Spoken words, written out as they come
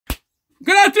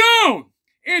Good afternoon.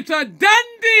 It's a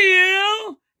done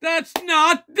deal that's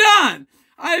not done.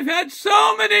 I've had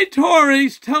so many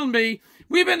Tories tell me,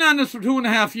 we've been on this for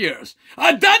 2.5 years.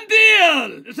 A done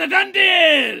deal. It's a done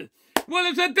deal.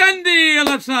 Well, it's a done deal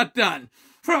that's not done.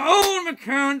 For Auld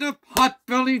McCarran, the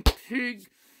pot-bellied pig,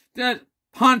 that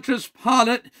Pontius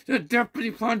Pilate, the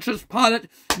deputy Pontius Pilate,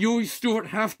 Hughie Stewart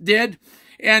half dead,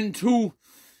 and to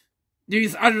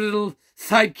these other little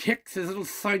sidekicks, his little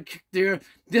sidekick there,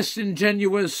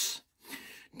 disingenuous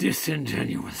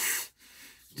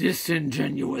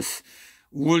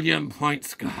William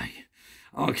Points guy.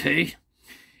 Okay?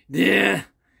 There,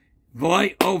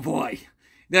 boy, oh boy.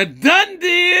 The done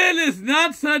deal is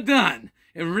not so done.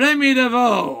 Remy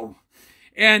DeVoe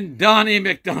and Donnie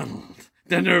MacDonald,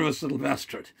 the nervous little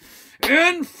bastard.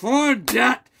 And for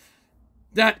that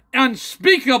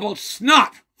unspeakable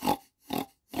snot,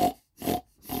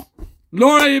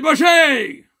 Laurie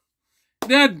Boucher, the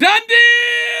done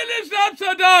deal is not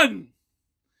so done.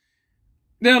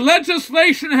 The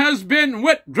legislation has been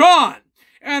withdrawn,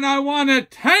 and I want to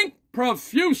thank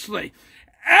profusely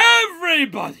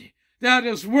everybody that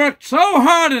has worked so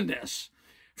hard in this,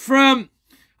 from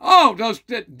those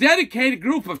dedicated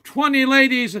group of 20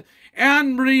 ladies,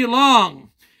 Anne-Marie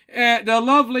Long, the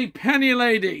lovely Penny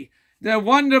lady, the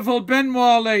wonderful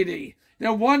Benoit lady,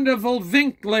 the wonderful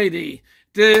Vink lady,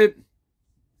 the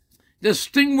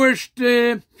distinguished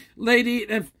lady,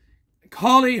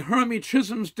 Collie Hermie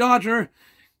Chisholm's daughter,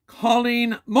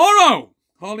 Colleen Morrow,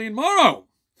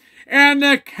 and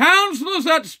the councillors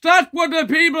that stuck with the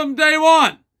people from day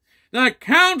one. The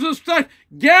council stuck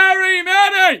Gary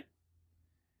Maddy,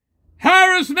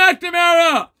 Harris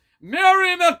McNamara,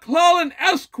 Mary McClellan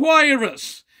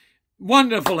Esquires,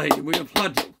 wonderful lady, we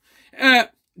applaud you.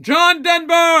 John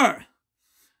Dunbar,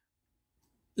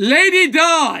 Lady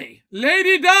Di,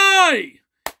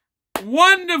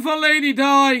 wonderful Lady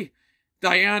Di,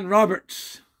 Diane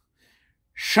Roberts,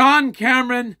 Sean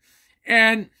Cameron,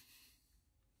 and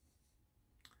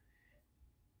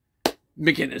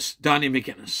Donnie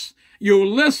McGuinness. You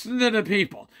listen to the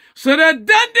people. So the done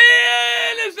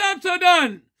deal is not so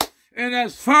done. And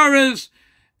as far as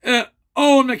Auld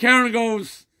McCarran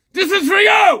goes, this is for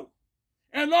you.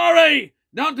 And Laurie,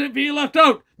 don't be left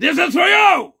out. This is for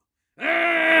you.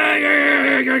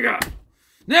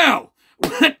 Now,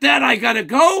 with that, I gotta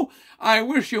go. I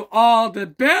wish you all the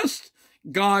best.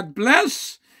 God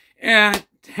bless. And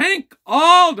thank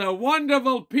all the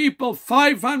wonderful people,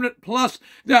 500 plus,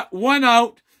 that went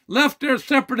out, left their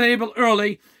supper table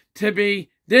early to be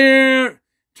there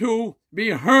to be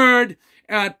heard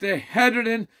at the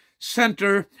Heatherton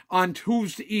Centre on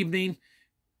Tuesday evening.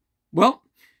 Well,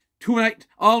 tonight,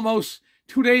 almost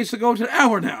 2 days ago to the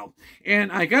hour now.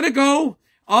 And I gotta go.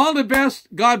 All the best.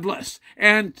 God bless.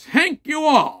 And thank you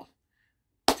all.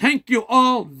 Thank you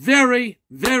all very,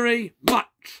 very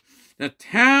much. The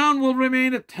town will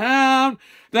remain a town.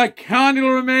 The county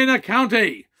will remain a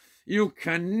county. You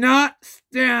cannot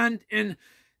stand and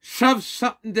shove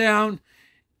something down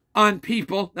on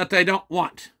people that they don't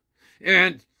want.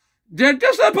 And they're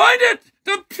disappointed.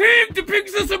 The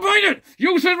pig's disappointed.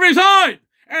 You should resign.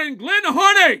 And Glenn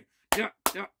Horney,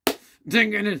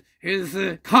 thinking his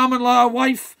common law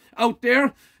wife out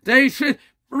there, they should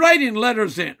writing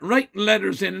letters in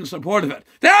in support of it.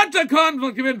 That's a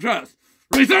conflict of interest.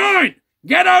 Resign!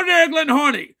 Get out of there, Glenn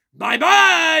Horney!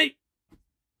 Bye-bye!